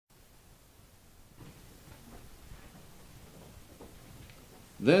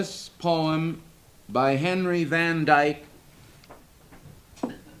This poem by Henry Van Dyke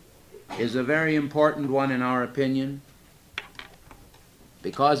is a very important one in our opinion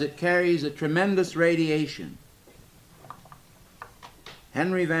because it carries a tremendous radiation.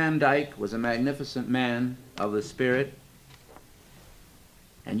 Henry Van Dyke was a magnificent man of the spirit,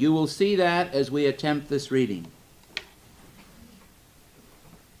 and you will see that as we attempt this reading.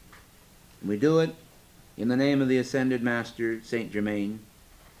 We do it in the name of the Ascended Master, Saint Germain.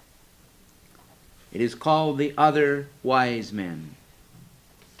 It is called The Other Wise Men.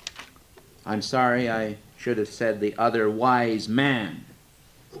 I'm sorry, I should have said The Other Wise Man.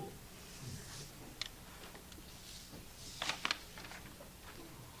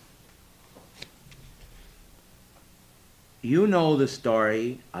 You know the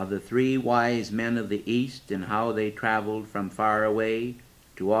story of the three wise men of the East and how they traveled from far away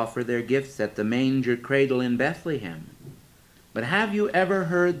to offer their gifts at the manger cradle in Bethlehem. But have you ever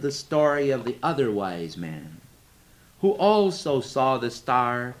heard the story of the other wise man, who also saw the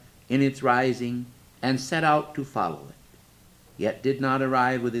star in its rising and set out to follow it, yet did not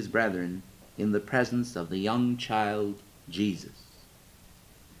arrive with his brethren in the presence of the young child Jesus?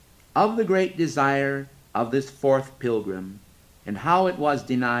 Of the great desire of this fourth pilgrim, and how it was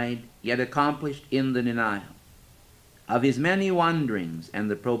denied, yet accomplished in the denial, of his many wanderings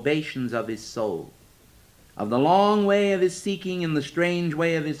and the probations of his soul, of the long way of his seeking and the strange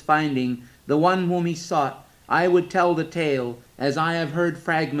way of his finding the one whom he sought, I would tell the tale as I have heard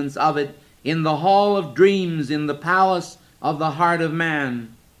fragments of it in the hall of dreams in the palace of the heart of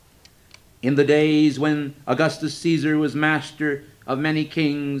man. In the days when Augustus Caesar was master of many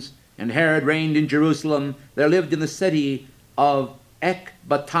kings and Herod reigned in Jerusalem, there lived in the city of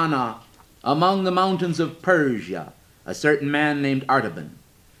Ecbatana, among the mountains of Persia, a certain man named Artaban.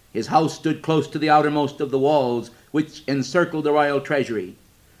 His house stood close to the outermost of the walls which encircled the royal treasury.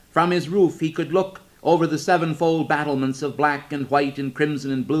 From his roof he could look over the sevenfold battlements of black and white and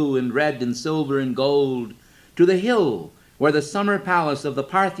crimson and blue and red and silver and gold, to the hill where the summer palace of the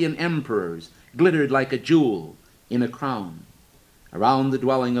Parthian emperors glittered like a jewel in a crown. Around the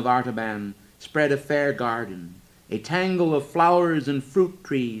dwelling of Artaban spread a fair garden, a tangle of flowers and fruit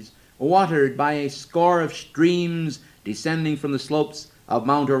trees, watered by a score of streams descending from the slopes of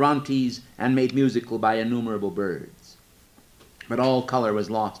Mount Orontes and made musical by innumerable birds. But all color was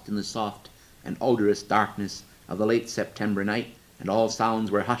lost in the soft and odorous darkness of the late September night, and all sounds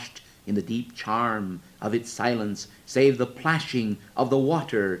were hushed in the deep charm of its silence, save the plashing of the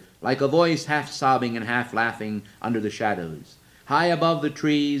water, like a voice half sobbing and half laughing under the shadows. High above the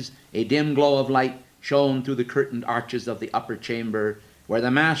trees, a dim glow of light shone through the curtained arches of the upper chamber, where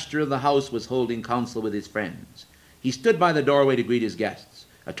the master of the house was holding counsel with his friends. He stood by the doorway to greet his guests,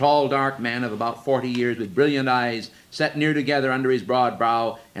 a tall, dark man of about 40 years with brilliant eyes set near together under his broad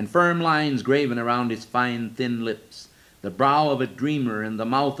brow and firm lines graven around his fine, thin lips, the brow of a dreamer and the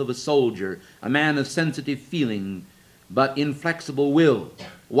mouth of a soldier, a man of sensitive feeling but inflexible will,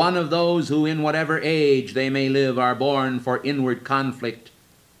 one of those who in whatever age they may live are born for inward conflict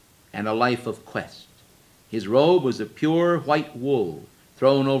and a life of quest. His robe was of pure white wool,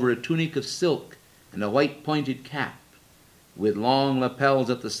 thrown over a tunic of silk, and a white pointed cap, with long lapels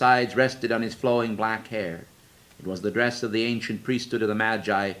at the sides, rested on his flowing black hair. It was the dress of the ancient priesthood of the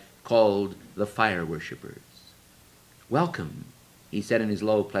Magi, called the fire worshippers. "Welcome," he said in his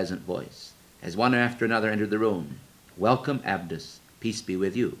low, pleasant voice, as one after another entered the room. "Welcome, Abdus, peace be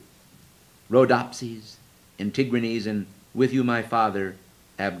with you. Rhodopses, Antigones, and with you my father,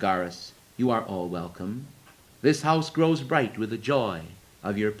 Abgarus, you are all welcome. This house grows bright with the joy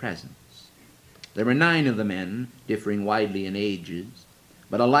of your presence." There were 9 of the men, differing widely in ages,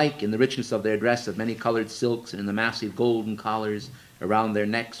 but alike in the richness of their dress of many-colored silks and in the massive golden collars around their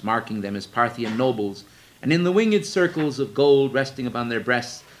necks, marking them as Parthian nobles, and in the winged circles of gold resting upon their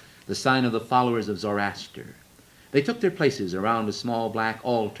breasts, the sign of the followers of Zoroaster. They took their places around a small black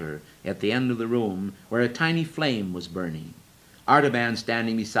altar at the end of the room where a tiny flame was burning. Artaban,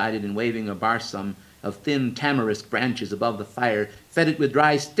 standing beside it and waving a barsum of thin tamarisk branches above the fire, fed it with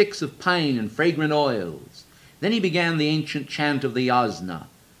dry sticks of pine and fragrant oils. Then he began the ancient chant of the Yasna,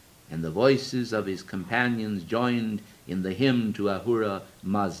 and the voices of his companions joined in the hymn to Ahura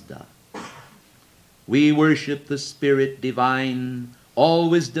Mazda. "We worship the Spirit divine, all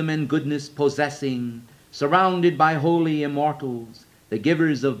wisdom and goodness possessing, surrounded by holy immortals, the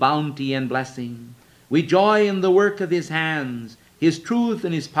givers of bounty and blessing. We joy in the work of his hands, his truth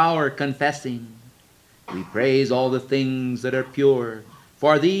and his power confessing. We praise all the things that are pure,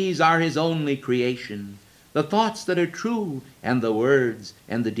 for these are his only creation, the thoughts that are true, and the words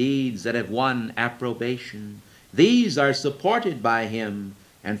and the deeds that have won approbation. These are supported by him,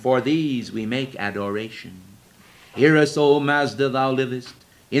 and for these we make adoration. Hear us, O Mazda, thou livest,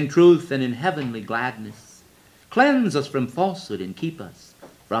 in truth and in heavenly gladness. Cleanse us from falsehood and keep us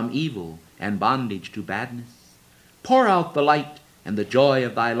from evil and bondage to badness. Pour out the light and the joy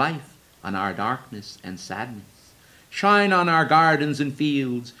of thy life on our darkness and sadness. Shine on our gardens and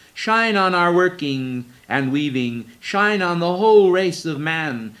fields, shine on our working and weaving, shine on the whole race of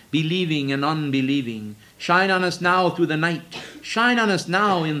man, believing and unbelieving. Shine on us now through the night, shine on us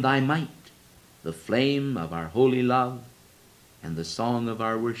now in thy might, the flame of our holy love and the song of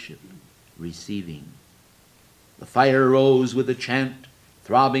our worship receiving. The fire rose with a chant,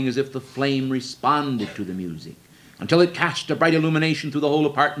 throbbing as if the flame responded to the music, until it cast a bright illumination through the whole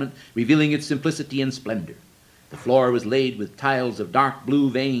apartment, revealing its simplicity and splendor. The floor was laid with tiles of dark blue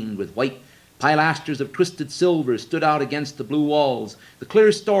veined with white. Pilasters of twisted silver stood out against the blue walls. The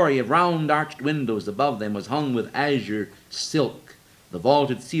clear story of round arched windows above them was hung with azure silk. The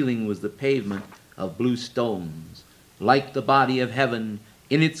vaulted ceiling was the pavement of blue stones, like the body of heaven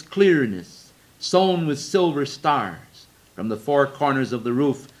in its clearness, sewn with silver stars. From the four corners of the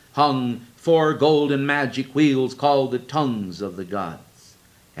roof hung 4 golden magic wheels called the tongues of the gods.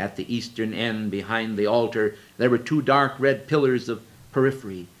 At the eastern end, behind the altar, there were 2 dark red pillars of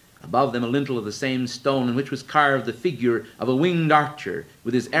porphyry. Above them a lintel of the same stone, in which was carved the figure of a winged archer,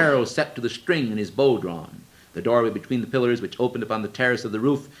 with his arrow set to the string and his bow drawn. The doorway between the pillars, which opened upon the terrace of the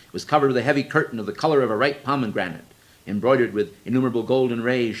roof, was covered with a heavy curtain of the color of a ripe pomegranate, embroidered with innumerable golden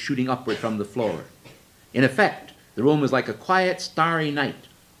rays shooting upward from the floor. In effect, the room was like a quiet, starry night,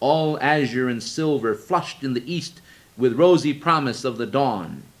 all azure and silver, flushed in the east with rosy promise of the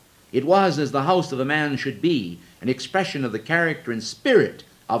dawn. It was, as the house of a man should be, an expression of the character and spirit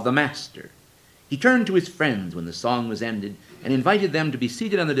of the master. He turned to his friends when the song was ended and invited them to be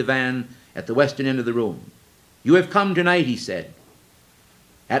seated on the divan at the western end of the room. "You have come tonight," he said,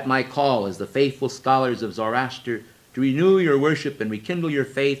 "at my call as the faithful scholars of Zoroaster, to renew your worship and rekindle your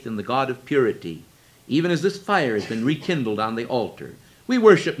faith in the God of purity, even as this fire has been rekindled on the altar. We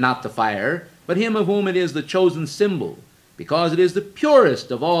worship not the fire, but him of whom it is the chosen symbol, because it is the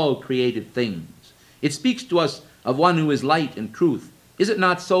purest of all created things. It speaks to us of one who is light and truth. Is it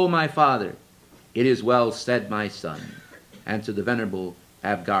not so, my father?" "It is well said, my son," answered the venerable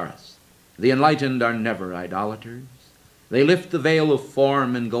Abgarus. "The enlightened are never idolaters. They lift the veil of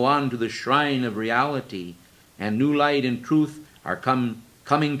form and go on to the shrine of reality, and new light and truth are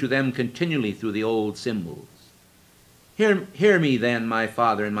coming to them continually through the old symbols." Hear me then, my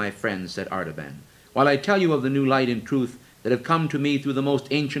father and my friends," said Artaban, "while I tell you of the new light and truth that have come to me through the most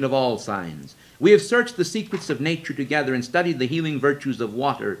ancient of all signs. We have searched the secrets of nature together and studied the healing virtues of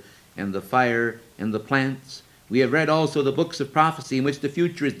water and the fire and the plants. We have read also the books of prophecy in which the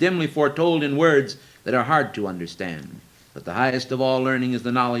future is dimly foretold in words that are hard to understand. But the highest of all learning is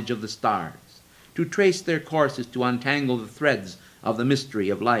the knowledge of the stars. To trace their course is to untangle the threads of the mystery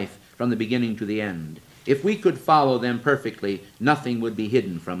of life from the beginning to the end. If we could follow them perfectly, nothing would be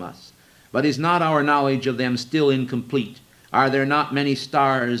hidden from us. But is not our knowledge of them still incomplete? Are there not many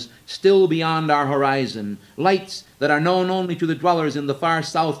stars still beyond our horizon, lights that are known only to the dwellers in the far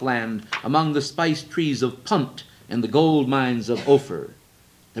southland, among the spice trees of Punt and the gold mines of Ophir?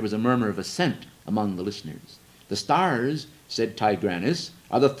 There was a murmur of assent among the listeners. "The stars," said Tigranes,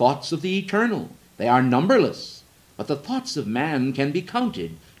 "are the thoughts of the eternal. They are numberless, but the thoughts of man can be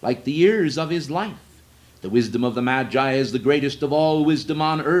counted, like the years of his life. The wisdom of the Magi is the greatest of all wisdom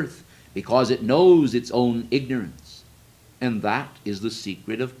on earth, because it knows its own ignorance. And that is the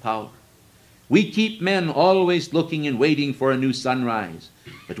secret of power. We keep men always looking and waiting for a new sunrise,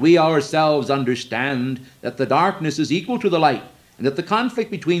 but we ourselves understand that the darkness is equal to the light, and that the conflict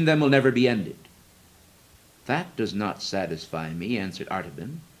between them will never be ended." "That does not satisfy me," answered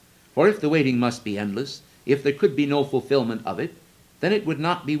Artaban, "for if the waiting must be endless, if there could be no fulfillment of it, then it would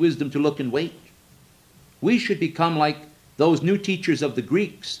not be wisdom to look and wait. We should become like those new teachers of the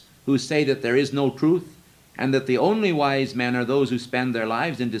Greeks who say that there is no truth, and that the only wise men are those who spend their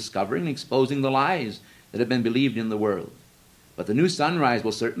lives in discovering and exposing the lies that have been believed in the world. But the new sunrise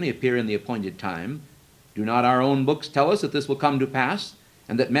will certainly appear in the appointed time. Do not our own books tell us that this will come to pass,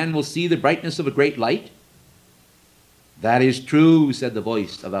 and that men will see the brightness of a great light?" "That is true," said the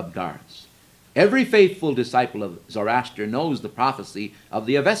voice of Abgarus. "Every faithful disciple of Zoroaster knows the prophecy of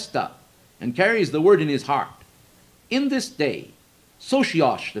the Avesta, and carries the word in his heart. In this day,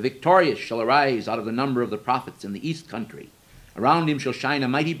 Sosiosh the victorious shall arise out of the number of the prophets in the east country. Around him shall shine a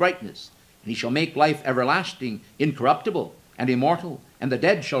mighty brightness, and he shall make life everlasting, incorruptible, and immortal, and the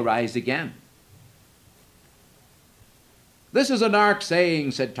dead shall rise again." "This is a dark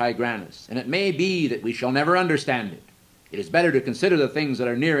saying," said Tigranes, "and it may be that we shall never understand it. It is better to consider the things that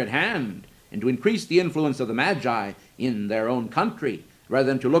are near at hand, and to increase the influence of the Magi in their own country, rather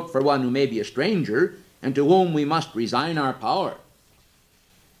than to look for one who may be a stranger, and to whom we must resign our power."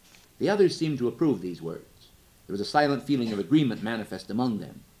 The others seemed to approve these words. There was a silent feeling of agreement manifest among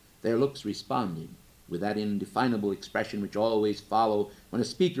them. Their looks responded with that indefinable expression which always follows when a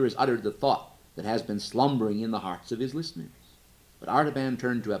speaker has uttered the thought that has been slumbering in the hearts of his listeners. But Artaban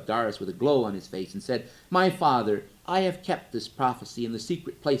turned to Abgarus with a glow on his face and said, "My father, I have kept this prophecy in the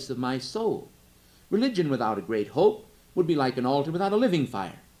secret place of my soul. Religion without a great hope would be like an altar without a living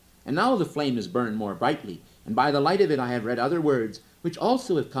fire. And now the flame is burned more brightly, and by the light of it I have read other words, which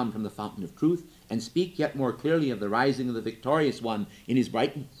also have come from the fountain of truth, and speak yet more clearly of the rising of the victorious one in his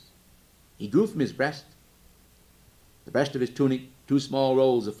brightness." He drew from his breast, the breast of his tunic, 2 small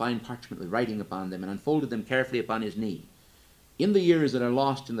rolls of fine parchment with writing upon them, and unfolded them carefully upon his knee. "In the years that are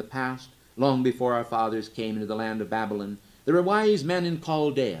lost in the past, long before our fathers came into the land of Babylon, there were wise men in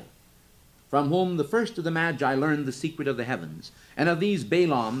Chaldea, from whom the first of the Magi learned the secret of the heavens, and of these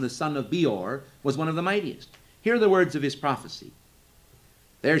Balaam, the son of Beor, was one of the mightiest. Hear the words of his prophecy.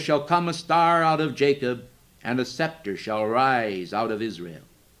 There shall come a star out of Jacob, and a scepter shall rise out of Israel."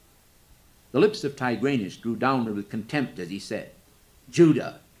 The lips of Tigranes drew downward with contempt as he said,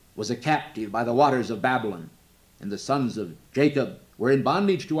 "Judah was a captive by the waters of Babylon, and the sons of Jacob were in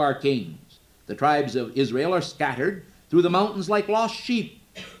bondage to our kings. The tribes of Israel are scattered through the mountains like lost sheep,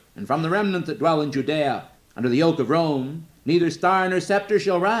 and from the remnant that dwell in Judea under the yoke of Rome, neither star nor scepter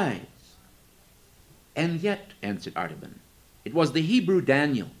shall rise." "And yet," answered Artaban, "it was the Hebrew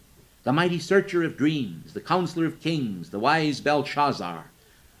Daniel, the mighty searcher of dreams, the counselor of kings, the wise Belshazzar,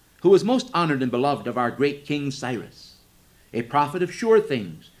 who was most honored and beloved of our great king Cyrus, a prophet of sure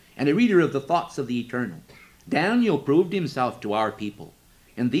things, and a reader of the thoughts of the eternal. Daniel proved himself to our people,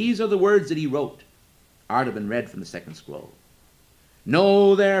 and these are the words that he wrote." Artaban read from the second scroll.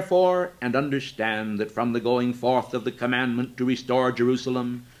 "Know therefore and understand that from the going forth of the commandment to restore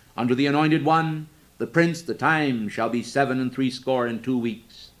Jerusalem unto the anointed one, the prince, the time shall be 67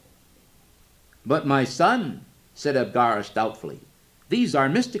 weeks. "But my son," said Abgarus doubtfully, "these are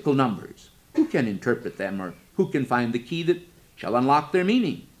mystical numbers. Who can interpret them, or who can find the key that shall unlock their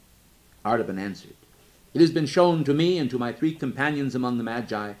meaning?" Artaban answered, "It has been shown to me and to my 3 companions among the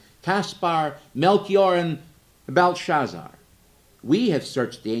Magi, Caspar, Melchior, and Belshazzar. We have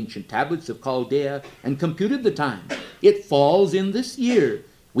searched the ancient tablets of Chaldea and computed the time. It falls in this year.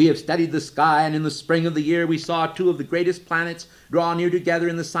 We have studied the sky, and in the spring of the year we saw 2 of the greatest planets draw near together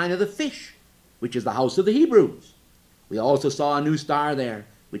in the sign of the fish, which is the house of the Hebrews. We also saw a new star there,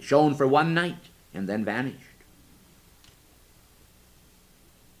 which shone for 1 night and then vanished."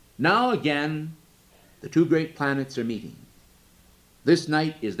 Now again, the 2 great planets are meeting. This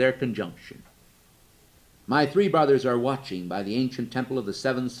night is their conjunction. My 3 brothers are watching by the ancient temple of the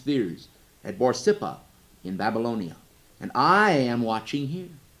 7 spheres at Borsippa in Babylonia, and I am watching here.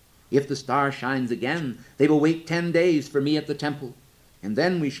 If the star shines again, they will wait 10 days for me at the temple, and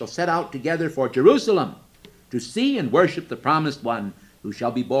then we shall set out together for Jerusalem to see and worship the promised one who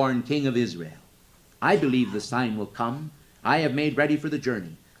shall be born King of Israel. I believe the sign will come. I have made ready for the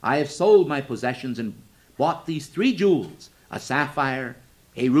journey. I have sold my possessions and bought these 3 jewels, a sapphire,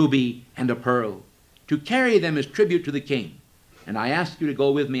 a ruby, and a pearl, to carry them as tribute to the king. And I ask you to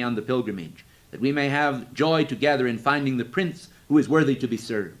go with me on the pilgrimage, that we may have joy together in finding the prince who is worthy to be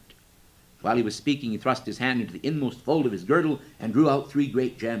served." While he was speaking, he thrust his hand into the inmost fold of his girdle and drew out 3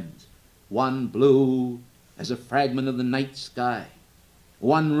 great gems, one blue as a fragment of the night sky,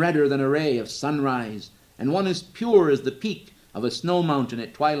 one redder than a ray of sunrise, and one as pure as the peak of a snow mountain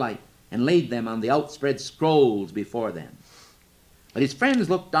at twilight, and laid them on the outspread scrolls before them. But his friends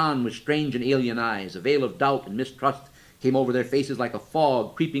looked on with strange and alien eyes. A veil of doubt and mistrust came over their faces like a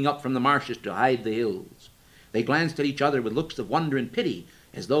fog creeping up from the marshes to hide the hills. They glanced at each other with looks of wonder and pity,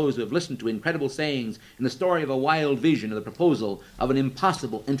 as those who have listened to incredible sayings in the story of a wild vision or the proposal of an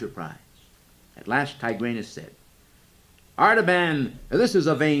impossible enterprise. At last Tigranes said, "Artaban, this is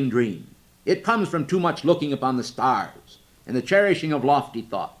a vain dream. It comes from too much looking upon the stars and the cherishing of lofty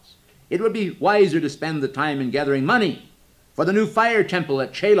thoughts. It would be wiser to spend the time in gathering money for the new fire temple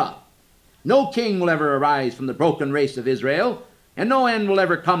at Shelah. No king will ever arise from the broken race of Israel, and no end will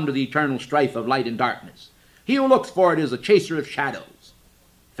ever come to the eternal strife of light and darkness. He who looks for it is a chaser of shadows.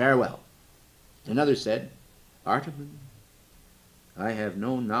 Farewell." Another said, "Artaban, I have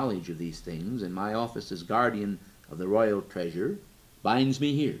no knowledge of these things, and my office as guardian of the royal treasure binds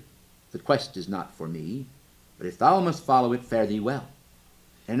me here. The quest is not for me, but if thou must follow it, fare thee well."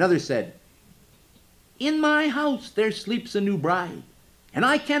 And another said, "In my house there sleeps a new bride, and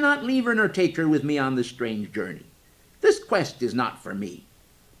I cannot leave her nor take her with me on this strange journey. This quest is not for me,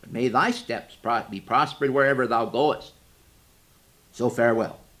 but may thy steps be prospered wherever thou goest. So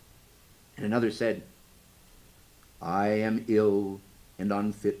farewell. And another said, I am ill and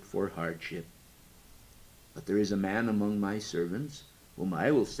unfit for hardship, but there is a man among my servants whom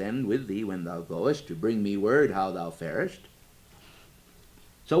I will send with thee when thou goest to bring me word how thou farest.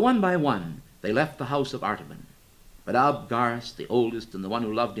 So one by one they left the house of Artaban. But Abgarus, the oldest and the one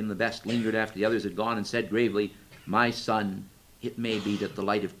who loved him the best, lingered after the others had gone and said gravely, My son, it may be that the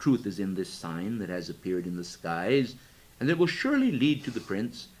light of truth is in this sign that has appeared in the skies, and it will surely lead to the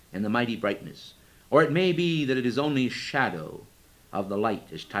prince and the mighty brightness. Or it may be that it is only a shadow of the light,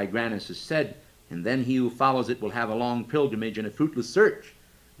 as Tigranes has said, and then he who follows it will have a long pilgrimage and a fruitless search.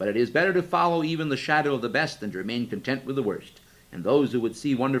 But it is better to follow even the shadow of the best than to remain content with the worst. And those who would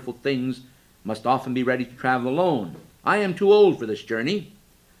see wonderful things must often be ready to travel alone. I am too old for this journey,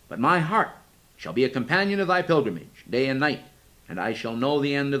 but my heart shall be a companion of thy pilgrimage, day and night, and I shall know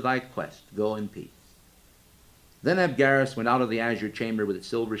the end of thy quest. Go in peace. Then Abgarus went out of the azure chamber with its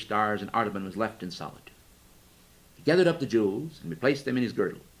silver stars, and Artaban was left in solitude. He gathered up the jewels and replaced them in his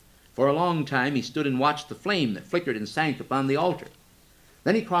girdle. For a long time he stood and watched the flame that flickered and sank upon the altar.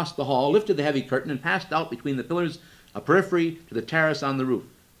 Then he crossed the hall, lifted the heavy curtain, and passed out between the pillars, a periphery to the terrace on the roof.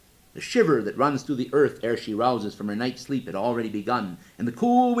 The shiver that runs through the earth ere she rouses from her night sleep had already begun, and the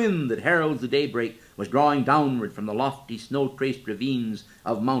cool wind that heralds the daybreak was drawing downward from the lofty snow-traced ravines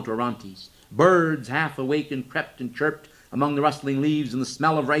of Mount Orontes. Birds, half awakened, crept and chirped among the rustling leaves, and the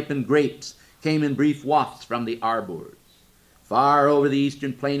smell of ripened grapes came in brief wafts from the arbors. Far over the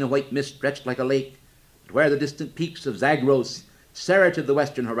eastern plain a white mist stretched like a lake, but where the distant peaks of Zagros serrated the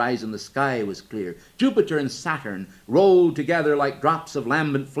western horizon, the sky was clear. Jupiter and Saturn rolled together like drops of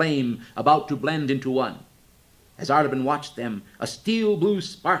lambent flame about to blend into one. As Artaban watched them, a steel-blue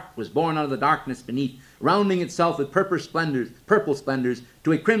spark was born out of the darkness beneath, rounding itself with purple splendors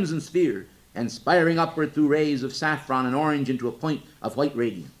to a crimson sphere, and spiring upward through rays of saffron and orange into a point of white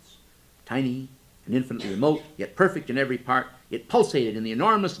radiance. Tiny and infinitely remote, yet perfect in every part, it pulsated in the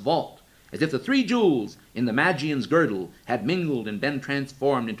enormous vault, as if the three jewels in the Magian's girdle had mingled and been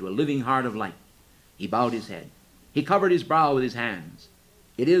transformed into a living heart of light. He bowed his head. He covered his brow with his hands.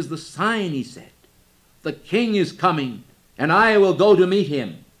 It is the sign, he said. The king is coming, and I will go to meet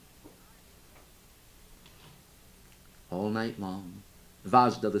him. All night long,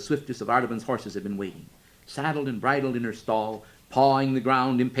 Vazda, the swiftest of Artaban's horses, had been waiting, saddled and bridled in her stall, pawing the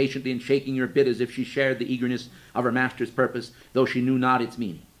ground impatiently and shaking her bit as if she shared the eagerness of her master's purpose, though she knew not its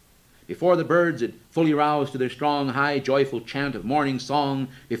meaning. Before the birds had fully roused to their strong, high, joyful chant of morning song,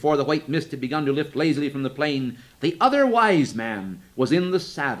 before the white mist had begun to lift lazily from the plain, the other wise man was in the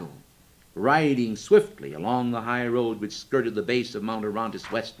saddle, riding swiftly along the high road which skirted the base of Mount Orontes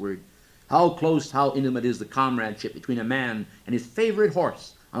westward. How close, how intimate is the comradeship between a man and his favorite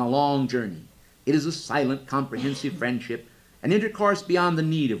horse on a long journey. It is a silent, comprehensive friendship, an intercourse beyond the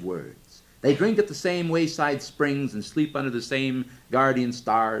need of words. They drink at the same wayside springs and sleep under the same guardian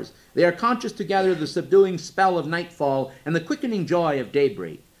stars. They are conscious together of the subduing spell of nightfall and the quickening joy of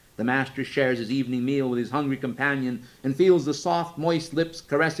daybreak. The master shares his evening meal with his hungry companion and feels the soft, moist lips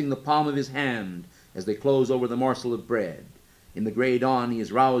caressing the palm of his hand as they close over the morsel of bread. In the gray dawn he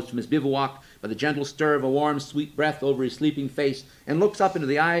is roused from his bivouac by the gentle stir of a warm, sweet breath over his sleeping face, and looks up into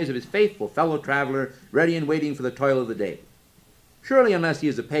the eyes of his faithful fellow traveler, ready and waiting for the toil of the day. Surely, unless he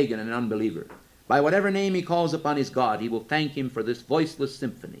is a pagan and an unbeliever, by whatever name he calls upon his God, he will thank him for this voiceless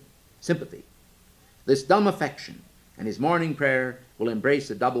sympathy, this dumb affection, and his morning prayer will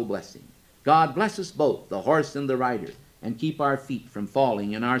embrace a double blessing. God bless us both, the horse and the rider, and keep our feet from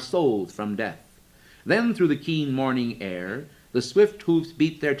falling and our souls from death. Then through the keen morning air, the swift hoofs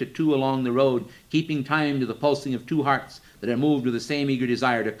beat their tattoo along the road, keeping time to the pulsing of two hearts that are moved with the same eager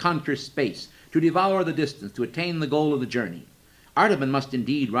desire to conquer space, to devour the distance, to attain the goal of the journey. Artaban must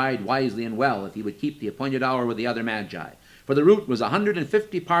indeed ride wisely and well if he would keep the appointed hour with the other magi, for the route was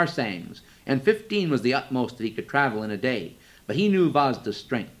 150 parsangs, and 15 was the utmost that he could travel in a day. But he knew Vazda's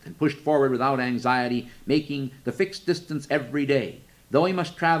strength, and pushed forward without anxiety, making the fixed distance every day, though he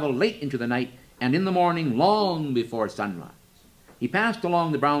must travel late into the night, and in the morning long before sunrise. He passed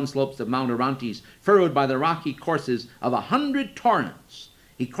along the brown slopes of Mount Orontes, furrowed by the rocky courses of 100 torrents.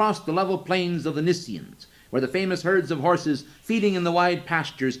 He crossed the level plains of the Niceans, where the famous herds of horses, feeding in the wide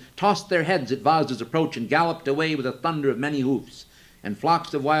pastures, tossed their heads at Vazda's approach and galloped away with a thunder of many hoofs. And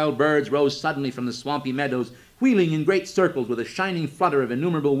flocks of wild birds rose suddenly from the swampy meadows, wheeling in great circles with a shining flutter of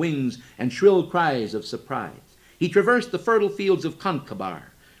innumerable wings and shrill cries of surprise. He traversed the fertile fields of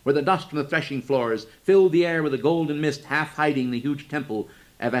Concabar, where the dust from the threshing floors filled the air with a golden mist half hiding the huge temple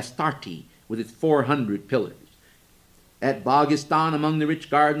of Astarte with its 400 pillars. At Bogistan, among the rich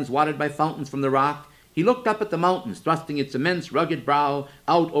gardens watered by fountains from the rock, he looked up at the mountains, thrusting its immense rugged brow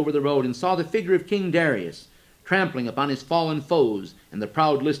out over the road, and saw the figure of King Darius, trampling upon his fallen foes and the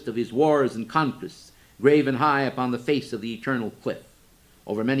proud list of his wars and conquests, graven high upon the face of the eternal cliff.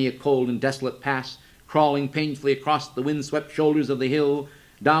 Over many a cold and desolate pass, crawling painfully across the wind-swept shoulders of the hill,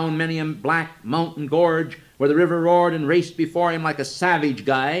 down many a black mountain gorge, where the river roared and raced before him like a savage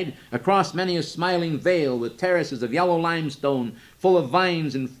guide, across many a smiling vale with terraces of yellow limestone, full of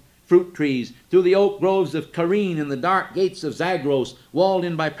vines and fruit trees, through the oak groves of Kareen and the dark gates of Zagros, walled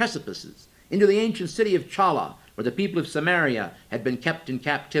in by precipices, into the ancient city of Chala, where the people of Samaria had been kept in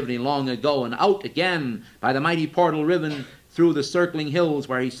captivity long ago, and out again by the mighty portal riven through the circling hills,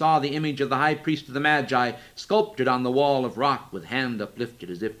 where he saw the image of the high priest of the Magi sculptured on the wall of rock with hand uplifted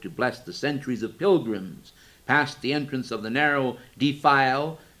as if to bless the centuries of pilgrims, past the entrance of the narrow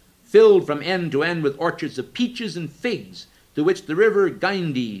defile, filled from end to end with orchards of peaches and figs, through which the river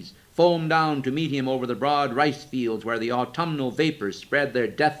Ganges foamed down to meet him over the broad rice fields, where the autumnal vapors spread their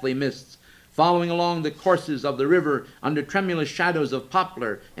deathly mists, following along the courses of the river under tremulous shadows of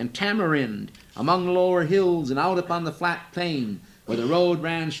poplar and tamarind, among the lower hills and out upon the flat plain, where the road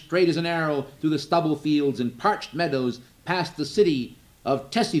ran straight as an arrow through the stubble fields and parched meadows, past the city of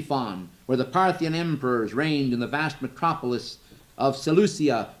Ctesiphon, where the Parthian emperors reigned in the vast metropolis of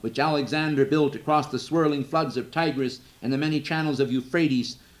Seleucia, which Alexander built across the swirling floods of Tigris and the many channels of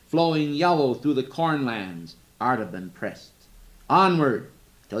Euphrates, flowing yellow through the cornlands. Artaban pressed onward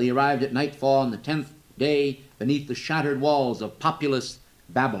till he arrived at nightfall on the 10th day beneath the shattered walls of populous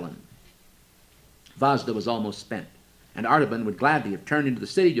Babylon. Vazda was almost spent, and Artaban would gladly have turned into the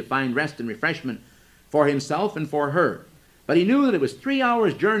city to find rest and refreshment for himself and for her. But he knew that it was 3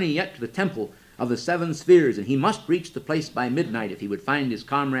 hours' journey yet to the temple of the seven spheres, and he must reach the place by midnight if he would find his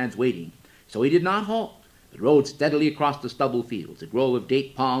comrades waiting. So he did not halt, but rode steadily across the stubble fields. A grove of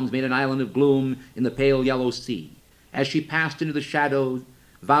date palms made an island of gloom in the pale yellow sea. As she passed into the shadows,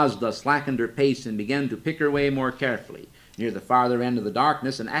 Vazda slackened her pace and began to pick her way more carefully. Near the farther end of the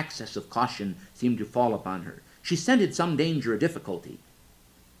darkness, an access of caution seemed to fall upon her. She scented some danger or difficulty.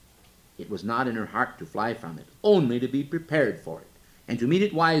 It was not in her heart to fly from it, only to be prepared for it, and to meet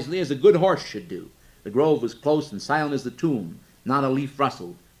it wisely as a good horse should do. The grove was close and silent as the tomb. Not a leaf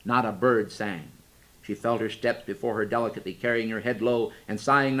rustled, not a bird sang. She felt her steps before her delicately, carrying her head low and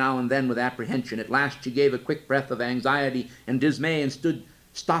sighing now and then with apprehension. At last she gave a quick breath of anxiety and dismay and stood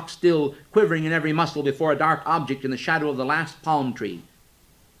stock still, quivering in every muscle before a dark object in the shadow of the last palm tree.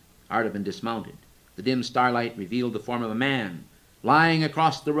 Artaban dismounted. The dim starlight revealed the form of a man lying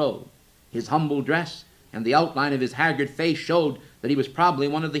across the road. His humble dress and the outline of his haggard face showed that he was probably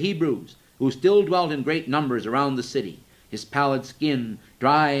one of the Hebrews, who still dwelt in great numbers around the city. His pallid skin,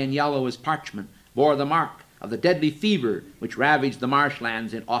 dry and yellow as parchment, bore the mark of the deadly fever which ravaged the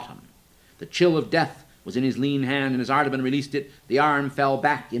marshlands in autumn. The chill of death was in his lean hand, and as Artaban released it, the arm fell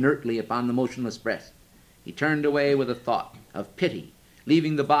back inertly upon the motionless breast. He turned away with a thought of pity,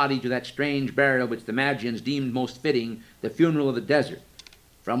 leaving the body to that strange burial which the Magians deemed most fitting, the funeral of the desert,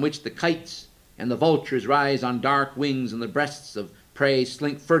 from which the kites and the vultures rise on dark wings, and the breasts of prey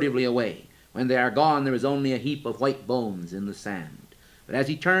slink furtively away. When they are gone, there is only a heap of white bones in the sand. But as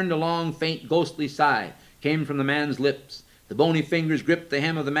he turned, a long, faint, ghostly sigh came from the man's lips. The bony fingers gripped the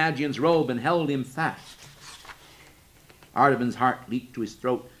hem of the Magian's robe and held him fast. Artaban's heart leaped to his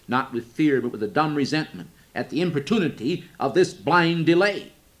throat, not with fear, but with a dumb resentment at the importunity of this blind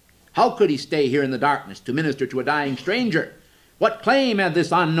delay. How could he stay here in the darkness to minister to a dying stranger? What claim had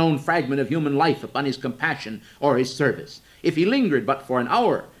this unknown fragment of human life upon his compassion or his service? If he lingered but for an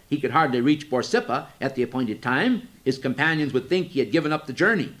hour, he could hardly reach Borsippa at the appointed time. His companions would think he had given up the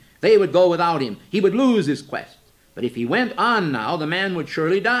journey. They would go without him. He would lose his quest. But if he went on now, the man would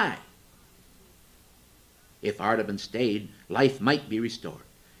surely die. If Artaban stayed, life might be restored.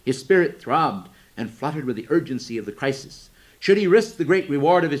 His spirit throbbed and fluttered with the urgency of the crisis. Should he risk the great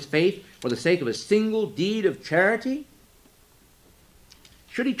reward of his faith for the sake of a single deed of charity?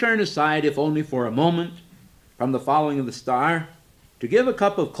 Should he turn aside, if only for a moment, from the following of the star, to give a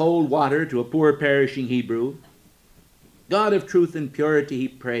cup of cold water to a poor perishing Hebrew? God of truth and purity, he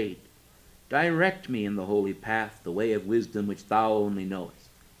prayed, direct me in the holy path, the way of wisdom which thou only knowest.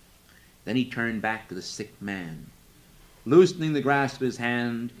 Then he turned back to the sick man. Loosening the grasp of his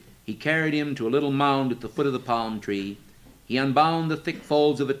hand, he carried him to a little mound at the foot of the palm tree. He unbound the thick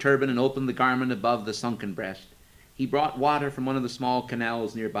folds of a turban and opened the garment above the sunken breast. He brought water from one of the small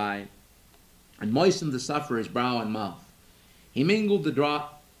canals nearby and moistened the sufferer's brow and mouth. He mingled the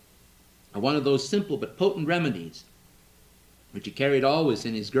draught of one of those simple but potent remedies which he carried always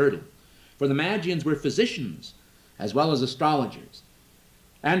in his girdle. For the Magians were physicians, as well as astrologers,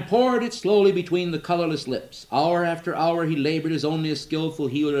 and poured it slowly between the colorless lips. Hour after hour he labored as only a skillful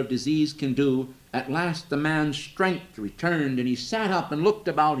healer of disease can do. At last the man's strength returned, and he sat up and looked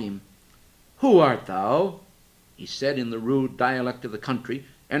about him. "Who art thou?" he said in the rude dialect of the country,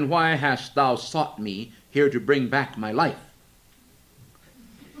 "and why hast thou sought me here to bring back my life?"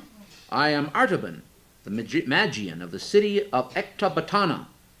 "I am Artaban, the Magian of the city of Ecbatana,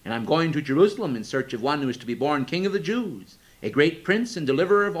 and I am going to Jerusalem in search of one who is to be born King of the Jews, a great prince and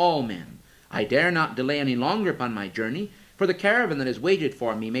deliverer of all men. I dare not delay any longer upon my journey, for the caravan that has waited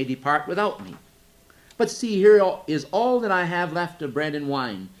for me may depart without me. But see, here is all that I have left of bread and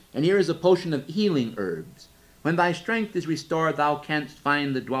wine, and here is a potion of healing herbs. When thy strength is restored, thou canst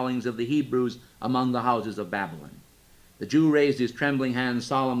find the dwellings of the Hebrews among the houses of Babylon." The Jew raised his trembling hands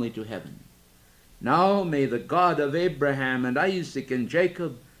solemnly to heaven. "Now may the God of Abraham and Isaac and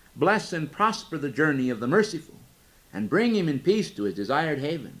Jacob bless and prosper the journey of the merciful, and bring him in peace to his desired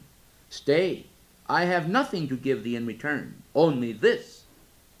haven. Stay, I have nothing to give thee in return, only this,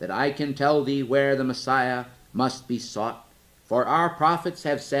 that I can tell thee where the Messiah must be sought. For our prophets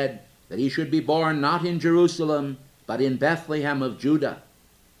have said that he should be born not in Jerusalem, but in Bethlehem of Judah.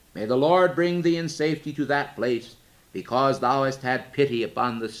 May the Lord bring thee in safety to that place, because thou hast had pity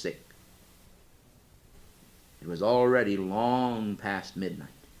upon the sick." It was already long past midnight.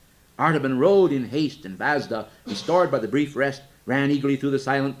 Artaban rode in haste, and Vasda, restored by the brief rest, ran eagerly through the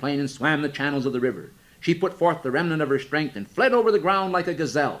silent plain and swam the channels of the river. She put forth the remnant of her strength and fled over the ground like a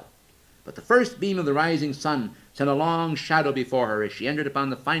gazelle. But the first beam of the rising sun sent a long shadow before her as she entered upon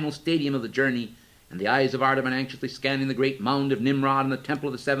the final stadium of the journey, and the eyes of Artaban, anxiously scanning the great mound of Nimrod and the temple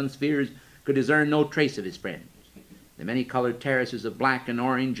of the seven spheres, could discern no trace of his friends. The many-colored terraces of black and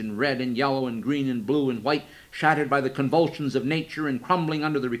orange and red and yellow and green and blue and white, shattered by the convulsions of nature and crumbling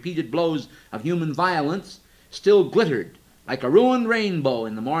under the repeated blows of human violence, still glittered like a ruined rainbow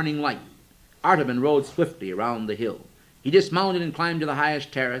in the morning light. Artaban rode swiftly around the hill. He dismounted and climbed to the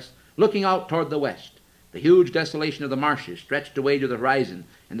highest terrace, looking out toward the west. The huge desolation of the marshes stretched away to the horizon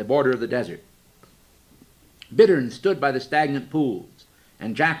and the border of the desert. Bitterns stood by the stagnant pools,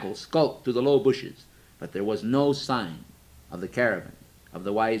 and jackals skulked through the low bushes. But there was no sign of the caravan of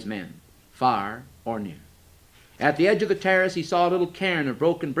the wise men, far or near. At the edge of the terrace he saw a little cairn of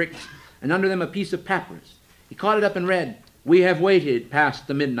broken bricks, and under them a piece of papyrus. He caught it up and read, "We have waited past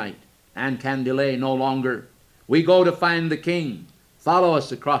the midnight, and can delay no longer. We go to find the king. Follow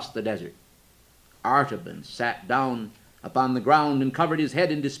us across the desert." Artaban sat down upon the ground and covered his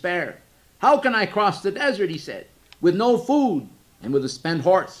head in despair. "How can I cross the desert," he said, "with no food and with a spent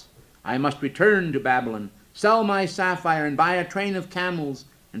horse? I must return to Babylon, sell my sapphire, and buy a train of camels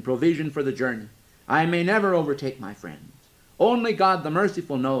and provision for the journey. I may never overtake my friends. Only God the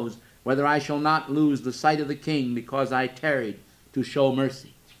merciful knows whether I shall not lose the sight of the king because I tarried to show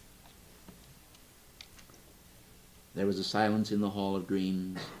mercy." There was a silence in the hall of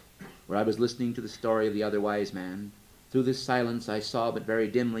dreams, where I was listening to the story of the other wise man. Through this silence I saw but very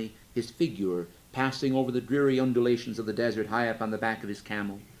dimly his figure passing over the dreary undulations of the desert high up on the back of his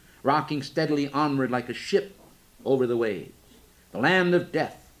camel, rocking steadily onward like a ship over the waves. The land of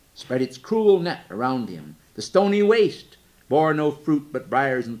death spread its cruel net around him. The stony waste bore no fruit but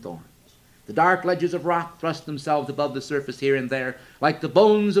briars and thorns. The dark ledges of rock thrust themselves above the surface here and there like the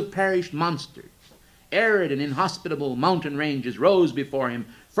bones of perished monsters. Arid and inhospitable mountain ranges rose before him,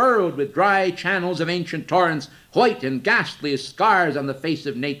 furrowed with dry channels of ancient torrents, white and ghastly as scars on the face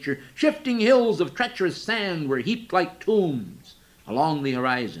of nature. Shifting hills of treacherous sand were heaped like tombs along the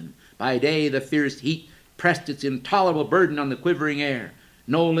horizon. By day the fierce heat pressed its intolerable burden on the quivering air.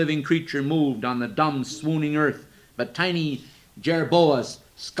 No living creature moved on the dumb, swooning earth, but tiny jerboas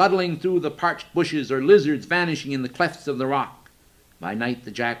scuttling through the parched bushes, or lizards vanishing in the clefts of the rock. By night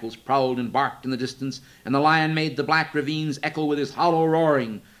the jackals prowled and barked in the distance, and the lion made the black ravines echo with his hollow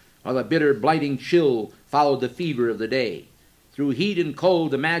roaring, while a bitter, blighting chill followed the fever of the day. Through heat and cold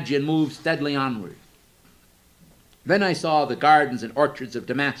the Magian moved steadily onward. Then I saw the gardens and orchards of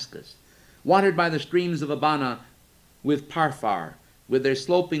Damascus, watered by the streams of Abana with Parfar, with their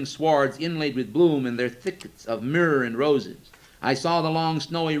sloping swards inlaid with bloom and their thickets of myrrh and roses. I saw the long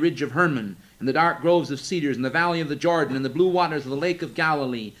snowy ridge of Hermon, and the dark groves of cedars, and the valley of the Jordan, and the blue waters of the lake of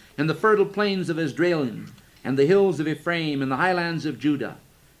Galilee, and the fertile plains of Esdraelon, and the hills of Ephraim, and the highlands of Judah.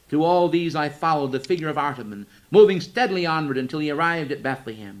 Through all these I followed the figure of Artaban, moving steadily onward until he arrived at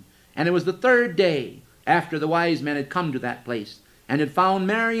Bethlehem. And it was the third day after the wise men had come to that place, and had found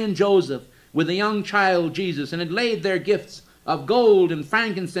Mary and Joseph with the young child Jesus, and had laid their gifts of gold and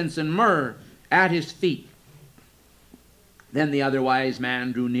frankincense and myrrh at his feet. Then the other wise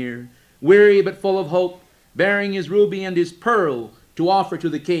man drew near, weary but full of hope, bearing his ruby and his pearl to offer to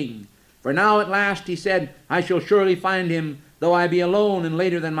the king. For now at last, he said, I shall surely find him, though I be alone and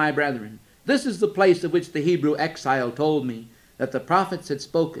later than my brethren. This is the place of which the Hebrew exile told me, that the prophets had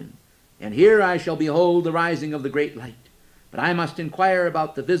spoken. And here I shall behold the rising of the great light. But I must inquire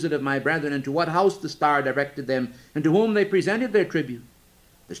about the visit of my brethren, and to what house the star directed them, and to whom they presented their tribute.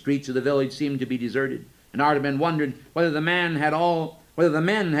 The streets of the village seemed to be deserted, and Artaban wondered whether the men had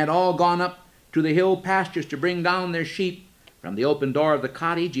all gone up to the hill pastures to bring down their sheep. From the open door of the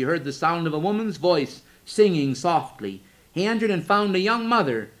cottage he heard the sound of a woman's voice singing softly. He entered and found a young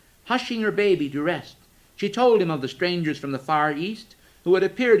mother hushing her baby to rest. She told him of the strangers from the far east who had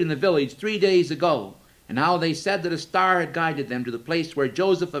appeared in the village 3 days ago, and how they said that a star had guided them to the place where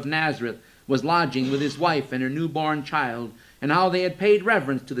Joseph of Nazareth was lodging with his wife and her newborn child, and how they had paid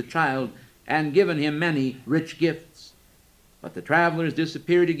reverence to the child and given him many rich gifts. But the travelers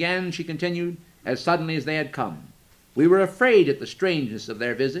disappeared again, she continued, as suddenly as they had come. We were afraid at the strangeness of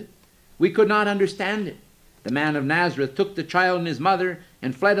their visit. We could not understand it. The man of Nazareth took the child and his mother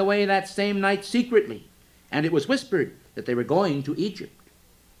and fled away that same night secretly, and it was whispered that they were going to Egypt.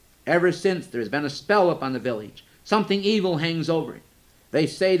 Ever since there has been a spell upon the village. Something evil hangs over it. They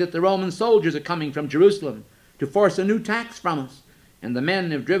say that the Roman soldiers are coming from Jerusalem to force a new tax from us, and the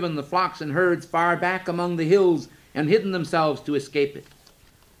men have driven the flocks and herds far back among the hills and hidden themselves to escape it.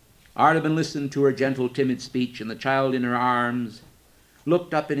 Artaban listened to her gentle, timid speech, and the child in her arms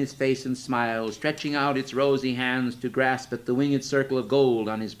looked up in his face and smiled, stretching out its rosy hands to grasp at the winged circle of gold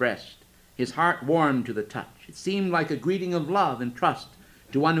on his breast. His heart warmed to the touch. It seemed like a greeting of love and trust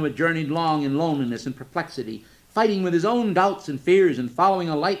to one who had journeyed long in loneliness and perplexity, fighting with his own doubts and fears and following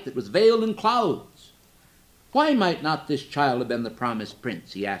a light that was veiled in clouds. Why might not this child have been the promised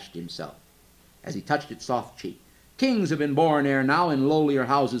prince, he asked himself, as he touched its soft cheek. Kings have been born ere now in lowlier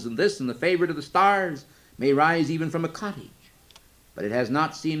houses than this, and the favorite of the stars may rise even from a cottage. But it has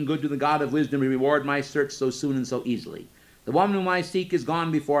not seemed good to the God of wisdom to reward my search so soon and so easily. The one whom I seek is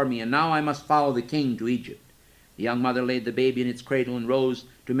gone before me, and now I must follow the king to Egypt. The young mother laid the baby in its cradle and rose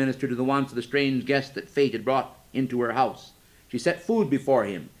to minister to the wants of the strange guest that fate had brought into her house. She set food before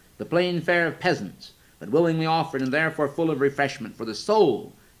him, the plain fare of peasants, but willingly offered and therefore full of refreshment for the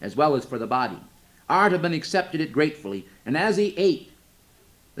soul as well as for the body. Artaban accepted it gratefully, and as he ate,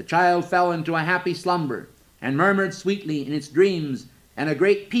 the child fell into a happy slumber and murmured sweetly in its dreams, and a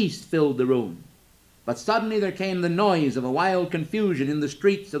great peace filled the room. But suddenly there came the noise of a wild confusion in the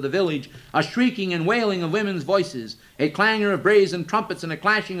streets of the village, a shrieking and wailing of women's voices, a clangor of brazen trumpets and a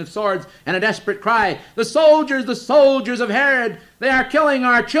clashing of swords, and a desperate cry, the soldiers of Herod, they are killing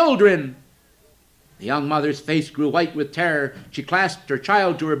our children!" The young mother's face grew white with terror. She clasped her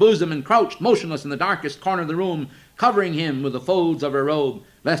child to her bosom and crouched motionless in the darkest corner of the room, covering him with the folds of her robe,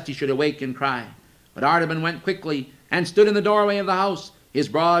 lest he should awake and cry. But Artaban went quickly and stood in the doorway of the house. His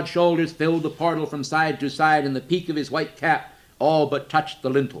broad shoulders filled the portal from side to side, and the peak of his white cap all but touched the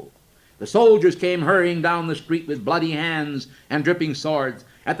lintel. The soldiers came hurrying down the street with bloody hands and dripping swords.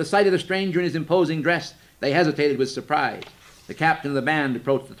 At the sight of the stranger in his imposing dress, they hesitated with surprise. The captain of the band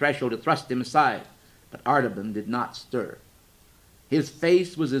approached the threshold to thrust him aside, but Artaban did not stir. His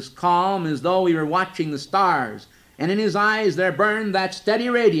face was as calm as though he were watching the stars, and in his eyes there burned that steady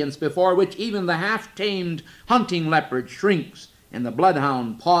radiance before which even the half-tamed hunting leopard shrinks and the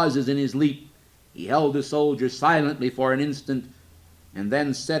bloodhound pauses in his leap. He held the soldier silently for an instant, and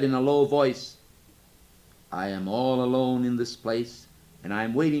then said in a low voice, "I am all alone in this place, and I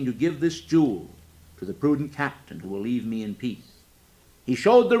am waiting to give this jewel to the prudent captain who will leave me in peace." He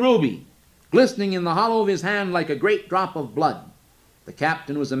showed the ruby, glistening in the hollow of his hand like a great drop of blood. The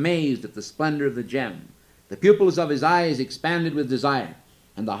captain was amazed at the splendor of the gem. The pupils of his eyes expanded with desire,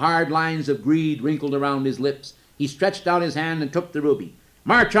 and the hard lines of greed wrinkled around his lips. He stretched out his hand and took the ruby.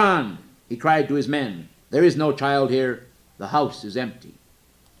 "March on!" he cried to his men. "There is no child here. The house is empty."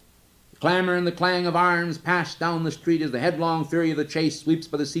 The clamor and the clang of arms passed down the street as the headlong fury of the chase sweeps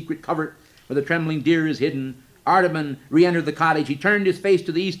by the secret covert where the trembling deer is hidden. Artaban re-entered the cottage. He turned his face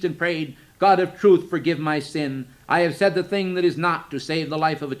to the east and prayed, "God of truth, forgive my sin. I have said the thing that is not to save the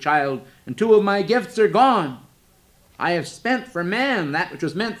life of a child, and 2 of my gifts are gone. I have spent for man that which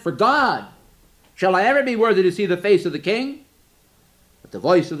was meant for God. Shall I ever be worthy to see the face of the king?" But the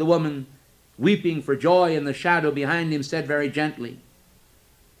voice of the woman, weeping for joy in the shadow behind him, said very gently,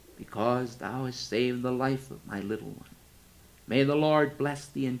 "Because thou hast saved the life of my little one, may the Lord bless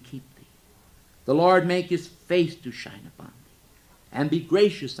thee and keep thee. The Lord make his face to shine upon thee, and be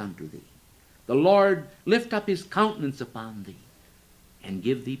gracious unto thee. The Lord lift up his countenance upon thee, and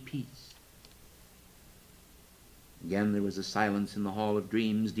give thee peace." Again there was a silence in the hall of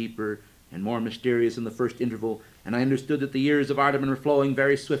dreams, deeper and more mysterious in the first interval, and I understood that the years of Artaban were flowing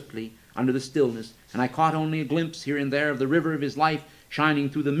very swiftly under the stillness, and I caught only a glimpse here and there of the river of his life shining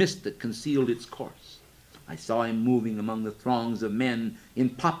through the mist that concealed its course. I saw him moving among the throngs of men in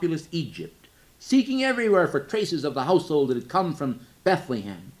populous Egypt, seeking everywhere for traces of the household that had come from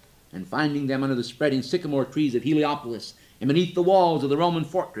Bethlehem, and finding them under the spreading sycamore trees of Heliopolis and beneath the walls of the Roman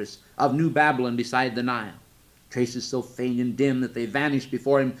fortress of New Babylon beside the Nile. Traces so faint and dim that they vanished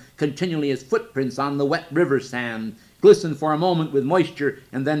before him continually as footprints on the wet river sand, glisten for a moment with moisture,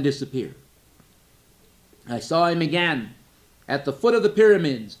 and then disappear. I saw him again at the foot of the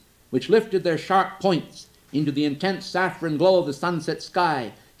pyramids, which lifted their sharp points into the intense saffron glow of the sunset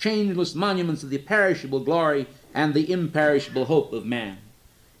sky, changeless monuments of the perishable glory and the imperishable hope of man.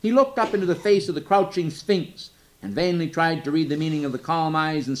 He looked up into the face of the crouching Sphinx and vainly tried to read the meaning of the calm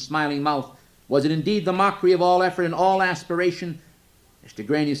eyes and smiling mouth. Was it indeed the mockery of all effort and all aspiration? As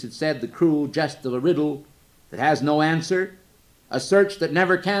Tigranes had said, the cruel jest of a riddle that has no answer, a search that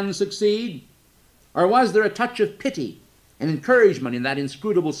never can succeed? Or was there a touch of pity and encouragement in that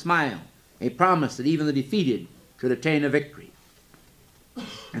inscrutable smile, a promise that even the defeated should attain a victory,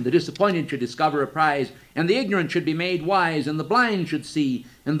 and the disappointed should discover a prize, and the ignorant should be made wise, and the blind should see,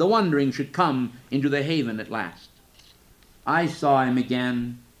 and the wandering should come into the haven at last? I saw him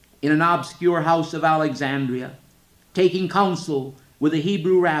again in an obscure house of Alexandria, taking counsel with a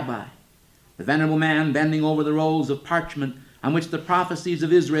Hebrew rabbi. The venerable man, bending over the rolls of parchment on which the prophecies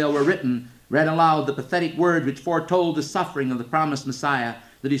of Israel were written, read aloud the pathetic words which foretold the suffering of the promised Messiah,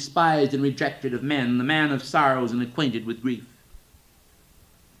 the despised and rejected of men, the man of sorrows and acquainted with grief.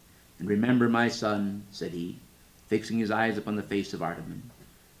 "And remember, my son," said he, fixing his eyes upon the face of Artaban,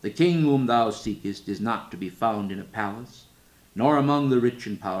 "the king whom thou seekest is not to be found in a palace, nor among the rich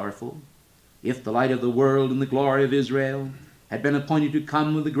and powerful. If the light of the world and the glory of Israel had been appointed to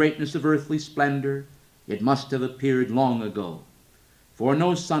come with the greatness of earthly splendor, it must have appeared long ago. For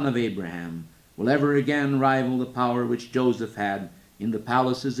no son of Abraham will ever again rival the power which Joseph had in the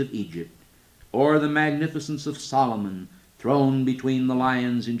palaces of Egypt, or the magnificence of Solomon throned between the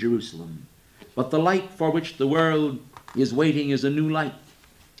lions in Jerusalem. But the light for which the world is waiting is a new light.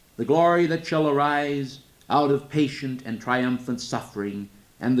 The glory that shall arise out of patient and triumphant suffering,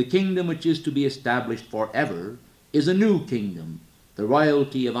 and the kingdom which is to be established forever, is a new kingdom, the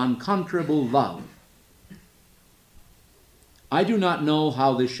royalty of unconquerable love. I do not know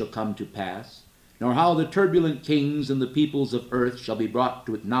how this shall come to pass, nor how the turbulent kings and the peoples of earth shall be brought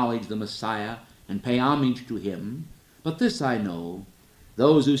to acknowledge the Messiah and pay homage to him, but this I know: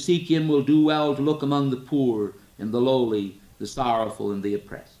 those who seek him will do well to look among the poor and the lowly, the sorrowful and the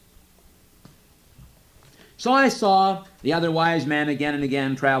oppressed." So I saw the other wise man again and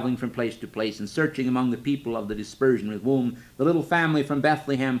again, traveling from place to place and searching among the people of the dispersion with whom the little family from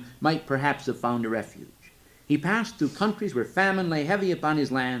Bethlehem might perhaps have found a refuge. He passed through countries where famine lay heavy upon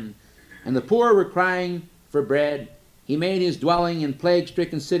his land, and the poor were crying for bread. He made his dwelling in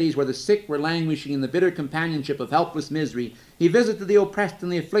plague-stricken cities where the sick were languishing in the bitter companionship of helpless misery. He visited the oppressed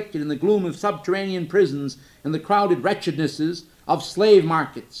and the afflicted in the gloom of subterranean prisons and the crowded wretchednesses of slave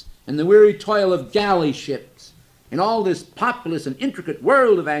markets and the weary toil of galley ships. In all this populous and intricate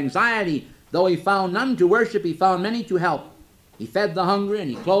world of anxiety, though he found none to worship, he found many to help. He fed the hungry, and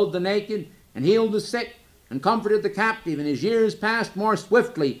he clothed the naked, and healed the sick, and comforted the captive, and his years passed more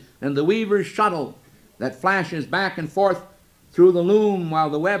swiftly than the weaver's shuttle that flashes back and forth through the loom while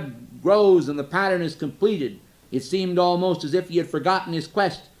the web grows and the pattern is completed. It seemed almost as if he had forgotten his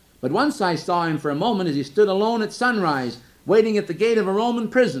quest. But once I saw him for a moment as he stood alone at sunrise, waiting at the gate of a Roman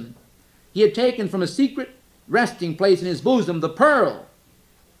prison. He had taken from a secret resting place in his bosom the pearl,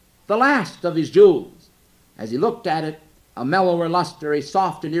 the last of his jewels. As he looked at it, a mellower luster, a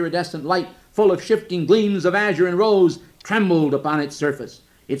soft and iridescent light, full of shifting gleams of azure and rose, trembled upon its surface.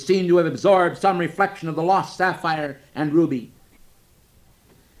 It seemed to have absorbed some reflection of the lost sapphire and ruby.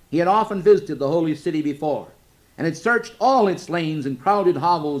 He had often visited the holy city before, and had searched all its lanes and crowded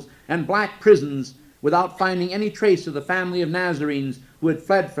hovels and black prisons without finding any trace of the family of Nazarenes who had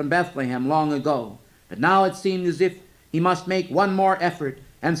fled from Bethlehem long ago. But now it seemed as if he must make one more effort,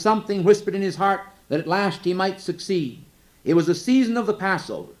 and something whispered in his heart that at last he might succeed. It was the season of the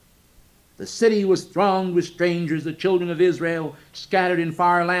Passover. The city was thronged with strangers. The children of Israel, scattered in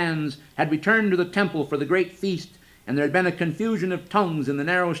far lands, had returned to the temple for the great feast, and there had been a confusion of tongues in the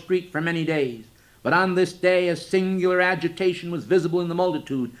narrow street for many days. But on this day a singular agitation was visible in the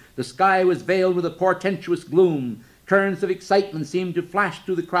multitude. The sky was veiled with a portentous gloom. Currents of excitement seemed to flash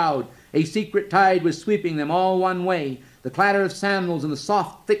through the crowd. A secret tide was sweeping them all one way. The clatter of sandals and the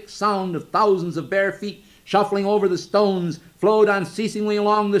soft, thick sound of thousands of bare feet shuffling over the stones, flowed unceasingly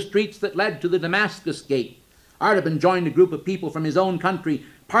along the streets that led to the Damascus gate. Artaban joined a group of people from his own country,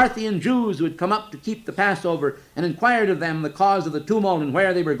 Parthian Jews who had come up to keep the Passover, and inquired of them the cause of the tumult and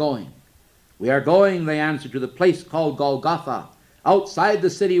where they were going. "We are going," they answered, "to the place called Golgotha, outside the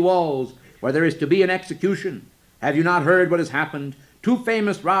city walls, where there is to be an execution. Have you not heard what has happened? 2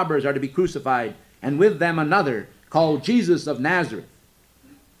 famous robbers are to be crucified, and with them another, called Jesus of Nazareth,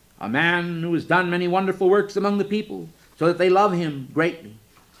 a man who has done many wonderful works among the people, so that they love him greatly.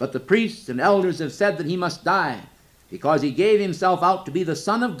 But the priests and elders have said that he must die, because he gave himself out to be the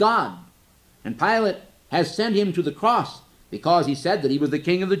Son of God. And Pilate has sent him to the cross, because he said that he was the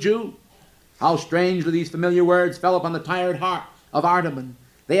King of the Jews." How strangely these familiar words fell upon the tired heart of Artaban.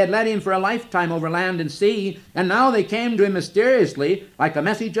 They had led him for a lifetime over land and sea, and now they came to him mysteriously like a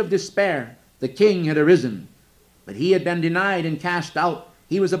message of despair. The king had arisen, but he had been denied and cast out.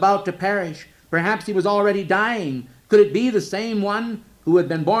 He was about to perish. Perhaps he was already dying. Could it be the same one who had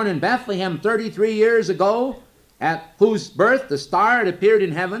been born in Bethlehem 33 years ago, at whose birth the star had appeared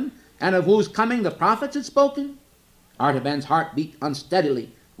in heaven, and of whose coming the prophets had spoken? Artaban's heart beat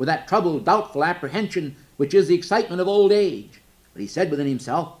unsteadily with that troubled, doubtful apprehension which is the excitement of old age. But he said within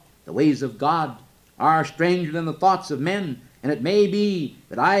himself, "The ways of God are stranger than the thoughts of men, and it may be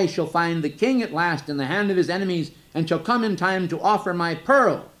that I shall find the king at last in the hand of his enemies, and shall come in time to offer my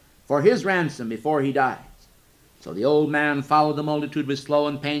pearl for his ransom before he dies." So the old man followed the multitude with slow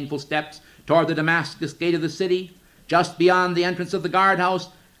and painful steps toward the Damascus gate of the city. Just beyond the entrance of the guardhouse,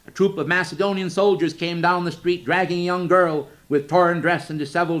 a troop of Macedonian soldiers came down the street, dragging a young girl with torn dress and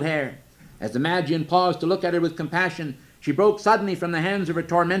disheveled hair. As the Magian paused to look at her with compassion, she broke suddenly from the hands of her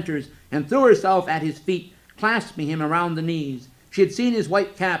tormentors and threw herself at his feet, clasping him around the knees. She had seen his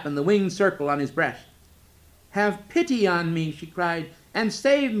white cap and the winged circle on his breast. "Have pity on me," she cried, "and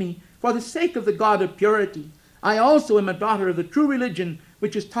save me for the sake of the God of purity. I also am a daughter of the true religion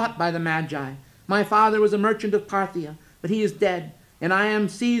which is taught by the Magi. My father was a merchant of Parthia, but he is dead, and I am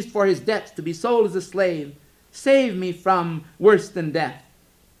seized for his debts to be sold as a slave. Save me from worse than death."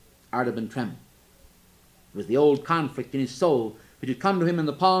 Artaban trembled. It was the old conflict in his soul which had come to him in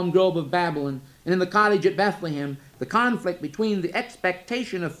the palm grove of Babylon and in the cottage at Bethlehem, the conflict between the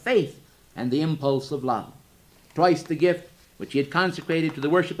expectation of faith and the impulse of love. Twice the gift which he had consecrated to the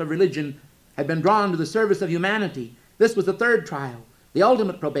worship of religion had been drawn to the service of humanity. This was the third trial, the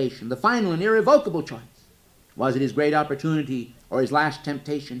ultimate probation, the final and irrevocable choice. Was it his great opportunity or his last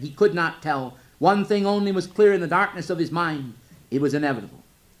temptation? He could not tell. One thing only was clear in the darkness of his mind. It was inevitable.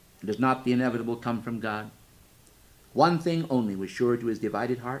 And does not the inevitable come from God? One thing only was sure to his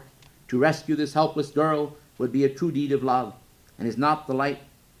divided heart. To rescue this helpless girl would be a true deed of love. And is not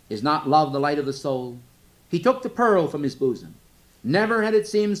love the light of the soul? He took the pearl from his bosom. Never had it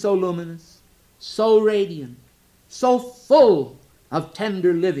seemed so luminous, so radiant, so full of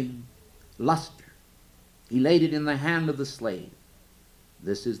tender living luster. He laid it in the hand of the slave.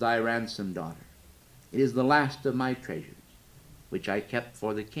 "This is thy ransom, daughter. It is the last of my treasures, which I kept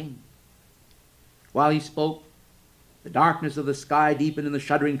for the king." While he spoke, the darkness of the sky deepened and the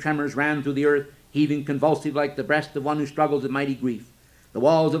shuddering tremors ran through the earth, heaving convulsive like the breast of one who struggles with mighty grief. The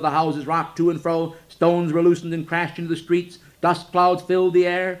walls of the houses rocked to and fro, stones were loosened and crashed into the streets, dust clouds filled the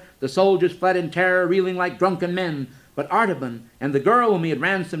air, the soldiers fled in terror, reeling like drunken men. But Artaban and the girl whom he had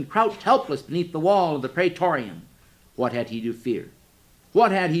ransomed crouched helpless beneath the wall of the praetorium. What had he to fear?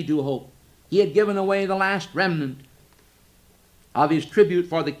 What had he to hope? He had given away the last remnant of his tribute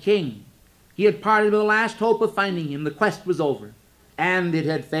for the king. He had parted with the last hope of finding him. The quest was over, and it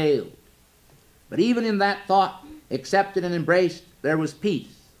had failed. But even in that thought, accepted and embraced, there was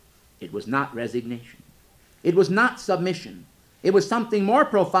peace. It was not resignation. It was not submission. It was something more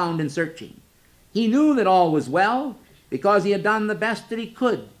profound and searching. He knew that all was well because he had done the best that he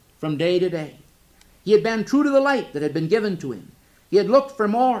could from day to day. He had been true to the light that had been given to him. He had looked for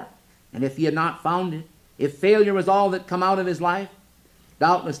more, and if he had not found it, if failure was all that come out of his life,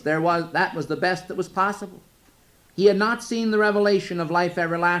 doubtless that was the best that was possible. He had not seen the revelation of life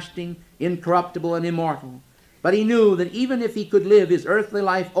everlasting, incorruptible, and immortal, but he knew that even if he could live his earthly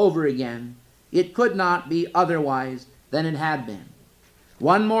life over again, it could not be otherwise than it had been.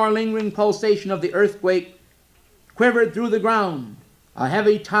 One more lingering pulsation of the earthquake quivered through the ground. A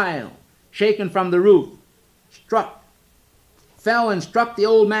heavy tile, shaken from the roof, fell and struck the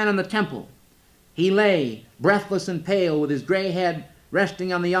old man on the temple. He lay, breathless and pale, with his gray head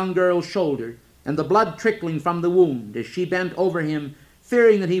resting on the young girl's shoulder, and the blood trickling from the wound. As she bent over him,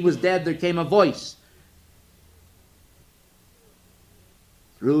 fearing that he was dead, there came a voice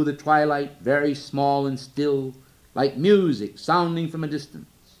through the twilight, very small and still, like music sounding from a distance.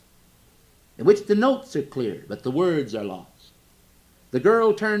 in which the notes are clear, but the words are lost. The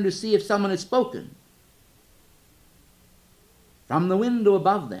girl turned to see if someone had spoken from the window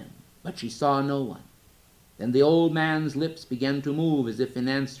above them, but she saw no one. Then the old man's lips began to move as if in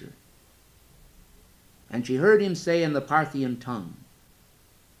answer, and she heard him say in the Parthian tongue,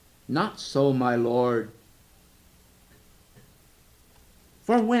 "Not so, my lord.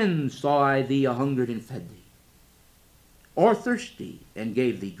 For when saw I thee a hungered and fed thee, or thirsty and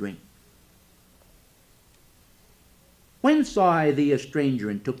gave thee drink? When saw I thee a stranger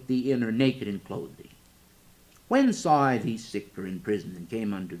and took thee in, or naked and clothed thee? When saw I thee sick or in prison and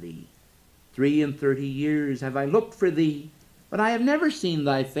came unto thee? 33 years have I looked for thee, but I have never seen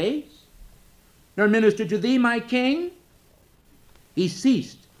thy face, nor ministered to thee, my king." He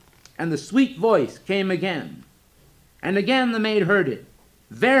ceased, and the sweet voice came again. And again the maid heard it,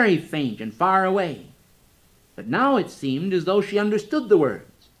 very faint and far away. But now it seemed as though she understood the words.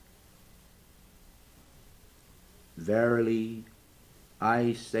 "Verily,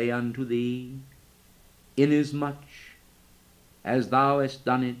 I say unto thee, inasmuch as thou hast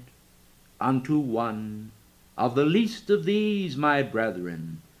done it unto one of the least of these my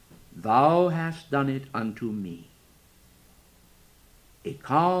brethren, thou hast done it unto me." A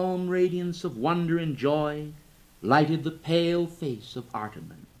calm radiance of wonder and joy lighted the pale face of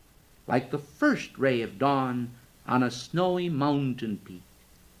Artaban, like the first ray of dawn on a snowy mountain peak.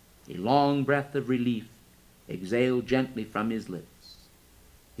 A long breath of relief exhaled gently from his lips.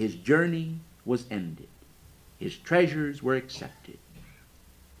 His journey was ended. His treasures were accepted.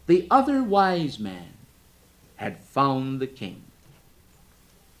 The other wise man had found the king.